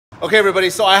Okay, everybody,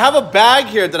 so I have a bag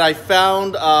here that I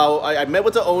found. I met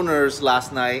with the owners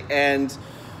last night, and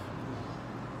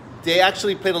they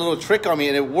actually played a little trick on me,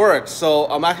 and it worked. So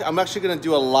I'm actually going to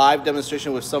do a live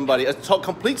demonstration with somebody, a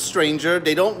complete stranger.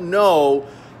 They don't know,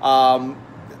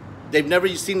 they've never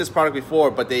seen this product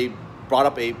before, but they brought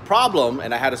up a problem,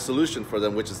 and I had a solution for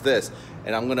them, which is this.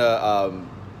 And I'm going to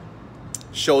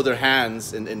show their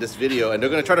hands in this video, and they're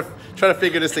going to try to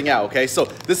figure this thing out, okay? So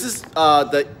this is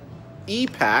the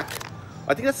Epac.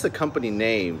 I think that's the company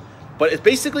name, but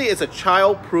it's a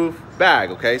child-proof bag,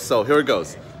 okay? So here it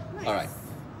goes. Nice. All right.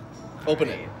 Open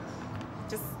it.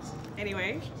 Just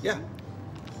anyway. Yeah.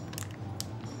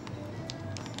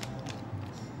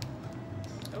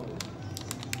 Oh.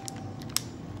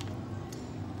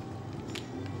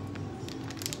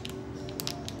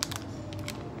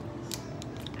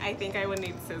 I think I would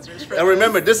need scissors for And this.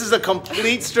 remember, this is a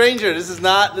complete stranger. This is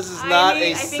not a setup. I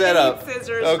need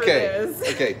scissors Okay. for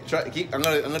this. Okay. I'm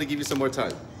gonna give you some more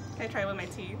time. Can I try with my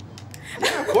teeth?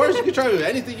 Yeah, of course, you can try with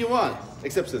anything you want,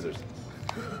 except scissors.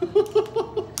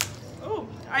 Oh,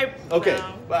 Okay,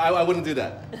 no. but I wouldn't do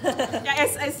that. Yeah,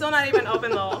 it's still not even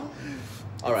open though.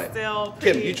 All right. Still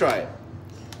Kim, pretty. you try it.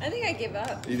 I think I give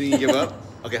up. You think you give up?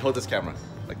 Okay, hold this camera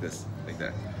like this, like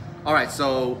that. All right,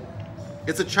 so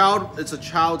it's a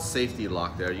child safety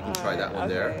lock there. You can try that one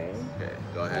there. Okay,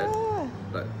 go ahead. Ah.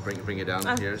 But bring it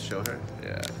down here. Show her.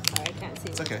 Yeah. Oh, I can't see.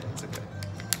 It's okay. It's okay.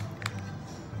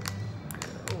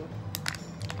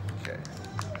 Okay.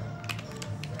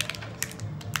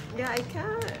 Yeah, I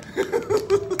can.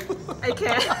 I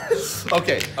can.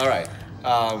 Okay. All right.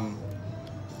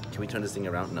 Can we turn this thing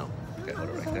around? No. Okay, hold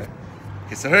it right there.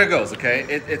 Okay, so here it goes. Okay,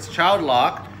 it's child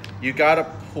lock. You gotta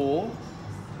pull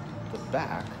the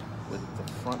back with the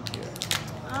front here.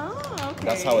 Oh, okay.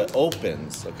 That's how it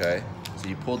opens. Okay. So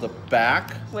you pull the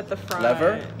back with the front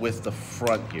lever with the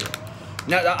front here.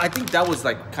 Now I think that was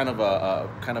like kind of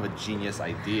a genius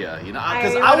idea, you know,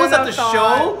 because I was at the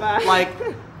show, like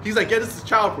he's like, yeah, this is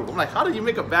childproof. I'm like, how do you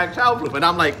make a bag childproof? And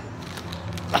I'm like,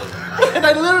 and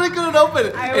I literally couldn't open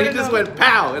it, and he just went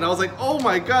pow, and I was like, oh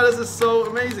my god, this is so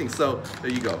amazing. So there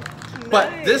you go. Nice.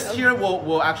 But this here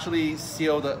will actually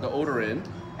seal the odor in,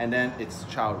 and then it's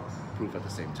childproof at the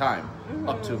same time,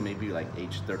 up to maybe like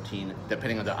age 13,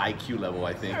 depending on the IQ level,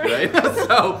 I think, right?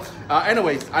 So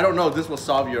anyways, I don't know if this will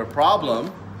solve your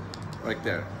problem right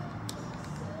there.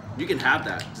 You can have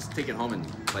that, just take it home and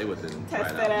play with it and try it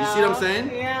out. You see what I'm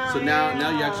saying? Yeah. So now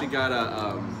you actually got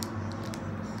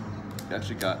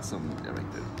some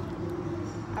right there.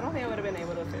 I don't think I would have been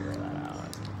able to figure that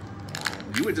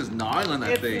out. You were just gnawing on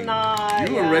that thing. Not,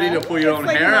 you were ready to pull your own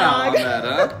like hair out on that,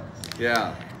 huh?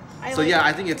 Yeah. So like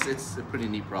I think it's a pretty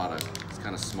neat product. It's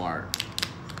kind of smart.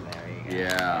 There you go.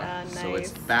 Yeah. Nice. So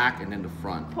it's back and then the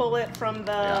front. Pull it from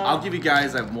the... Yeah. I'll give you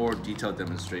guys a more detailed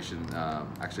demonstration.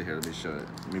 Actually, here, let me show it.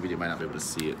 Maybe they might not be able to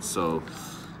see it. So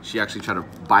she actually tried to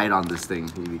bite on this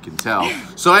thing, you can tell.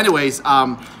 So anyways,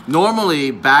 normally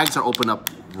bags are open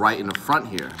up right in the front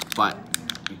here, but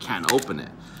you can't open it.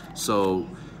 So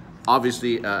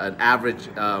obviously an average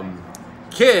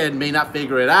kid may not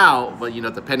figure it out, but you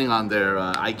know, depending on their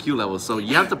IQ level. So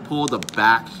you have to pull the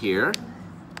back here,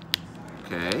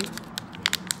 okay,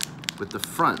 with the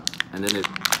front, and then it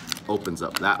opens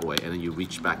up that way, and then you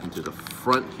reach back into the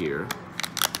front here,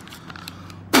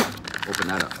 open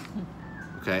that up.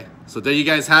 Okay, so there you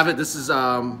guys have it. This is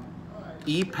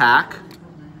Epac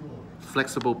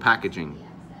flexible packaging.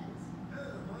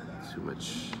 Too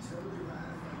much.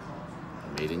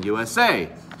 Made in USA.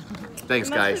 Thanks,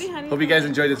 guys. Hope you guys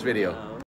enjoyed this video.